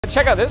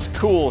Check out this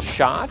cool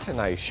shot. A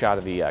nice shot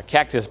of the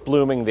cactus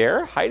blooming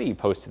there. Heidi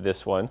posted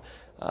this one.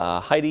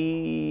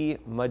 Heidi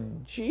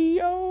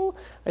Maggio,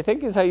 I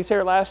think is how you say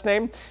her last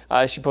name.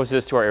 She posted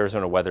this to our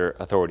Arizona Weather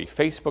Authority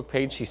Facebook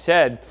page. She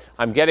said,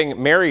 "I'm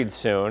getting married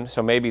soon,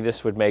 so maybe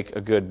this would make a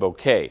good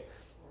bouquet."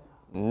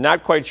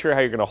 Not quite sure how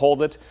you're going to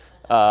hold it.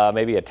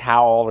 Maybe a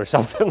towel or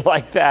something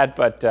like that,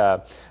 but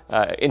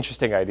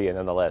interesting idea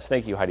nonetheless.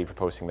 Thank you, Heidi, for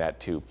posting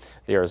that to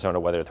the Arizona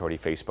Weather Authority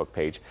Facebook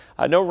page.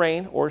 No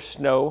rain or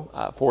snow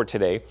for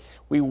today.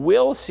 We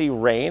will see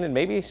rain and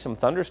maybe some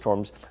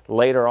thunderstorms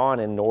later on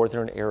in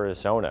northern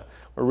Arizona.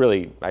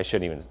 I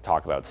shouldn't even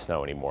talk about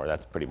snow anymore.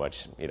 That's pretty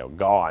much,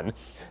 gone.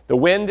 The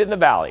wind in the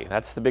valley,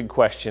 that's the big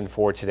question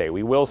for today.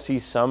 We will see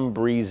some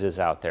breezes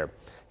out there.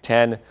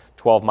 10,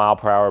 12 mile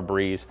per hour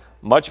breeze.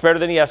 Much better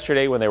than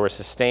yesterday when they were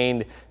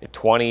sustained at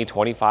 20,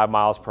 25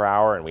 miles per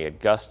hour and we had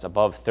gusts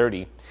above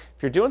 30.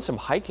 If you're doing some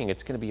hiking,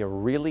 it's going to be a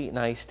really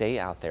nice day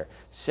out there.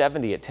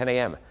 70 at 10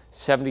 a.m.,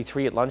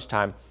 73 at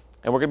lunchtime,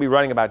 and we're going to be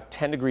running about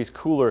 10 degrees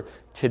cooler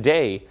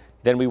today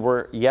than we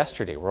were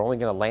yesterday. We're only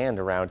going to land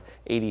around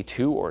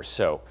 82 or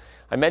so.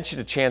 I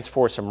mentioned a chance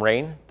for some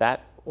rain.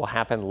 That will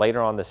happen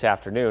later on this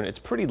afternoon. It's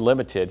pretty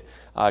limited,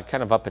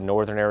 kind of up in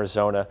northern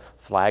Arizona,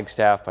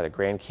 Flagstaff by the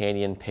Grand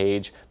Canyon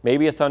Page.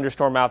 Maybe a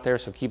thunderstorm out there,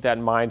 so keep that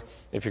in mind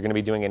if you're going to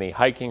be doing any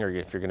hiking or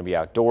if you're going to be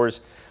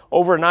outdoors.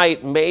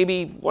 Overnight,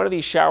 maybe one of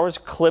these showers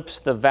clips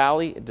the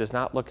valley. It does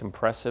not look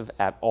impressive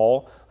at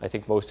all. I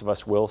think most of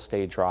us will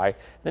stay dry.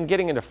 Then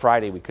getting into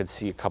Friday, we could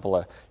see a couple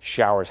of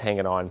showers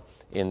hanging on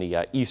in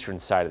the eastern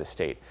side of the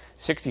state.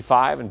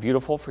 65 and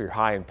beautiful for your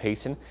high in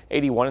Payson.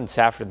 81 in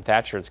Safford and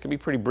Thatcher. It's going to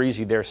be pretty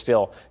breezy there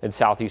still in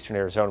southeastern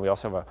Arizona. We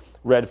also have a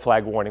red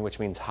flag warning, which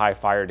means high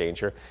fire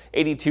danger.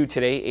 82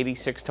 today,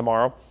 86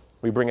 tomorrow.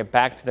 We bring it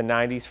back to the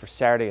 90s for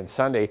Saturday and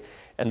Sunday.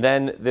 And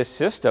then this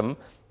system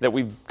that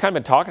we've kind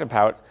of been talking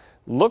about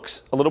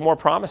looks a little more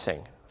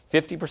promising.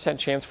 50%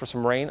 chance for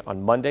some rain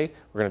on Monday.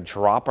 We're going to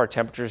drop our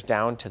temperatures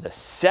down to the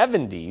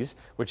 70s,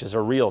 which is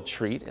a real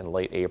treat in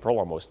late April,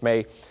 almost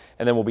May.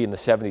 And then we'll be in the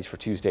 70s for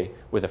Tuesday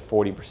with a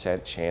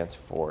 40% chance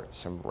for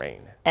some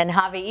rain. And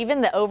Javi,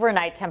 even the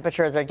overnight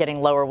temperatures are getting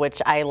lower,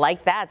 which I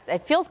like that.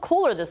 It feels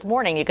cooler this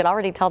morning. You could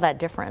already tell that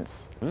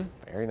difference.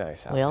 Very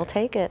nice. We'll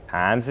take it.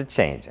 Times are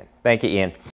changing. Thank you, Ian.